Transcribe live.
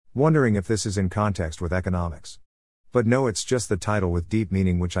Wondering if this is in context with economics. But no, it's just the title with deep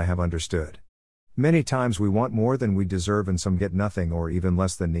meaning which I have understood. Many times we want more than we deserve and some get nothing or even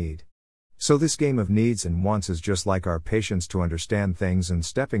less than need. So this game of needs and wants is just like our patience to understand things and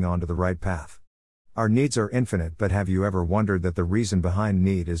stepping onto the right path. Our needs are infinite, but have you ever wondered that the reason behind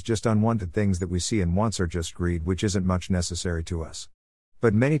need is just unwanted things that we see, and wants are just greed which isn't much necessary to us.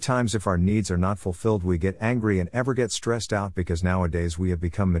 But many times if our needs are not fulfilled we get angry and ever get stressed out because nowadays we have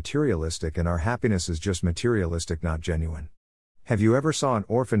become materialistic and our happiness is just materialistic, not genuine. Have you ever saw an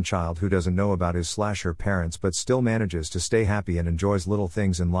orphan child who doesn't know about his/her parents but still manages to stay happy and enjoys little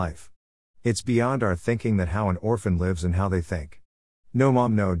things in life? It's beyond our thinking that how an orphan lives and how they think. No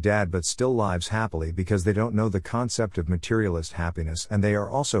mom, no dad, but still lives happily because they don't know the concept of materialist happiness, and they are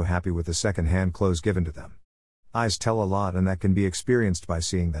also happy with the second-hand clothes given to them. Eyes tell a lot, and that can be experienced by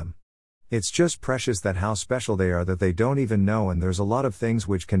seeing them. It's just precious that how special they are that they don't even know, and there's a lot of things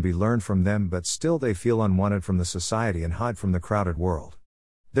which can be learned from them, but still they feel unwanted from the society and hide from the crowded world.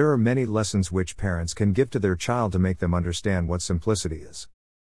 There are many lessons which parents can give to their child to make them understand what simplicity is.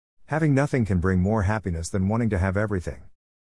 Having nothing can bring more happiness than wanting to have everything.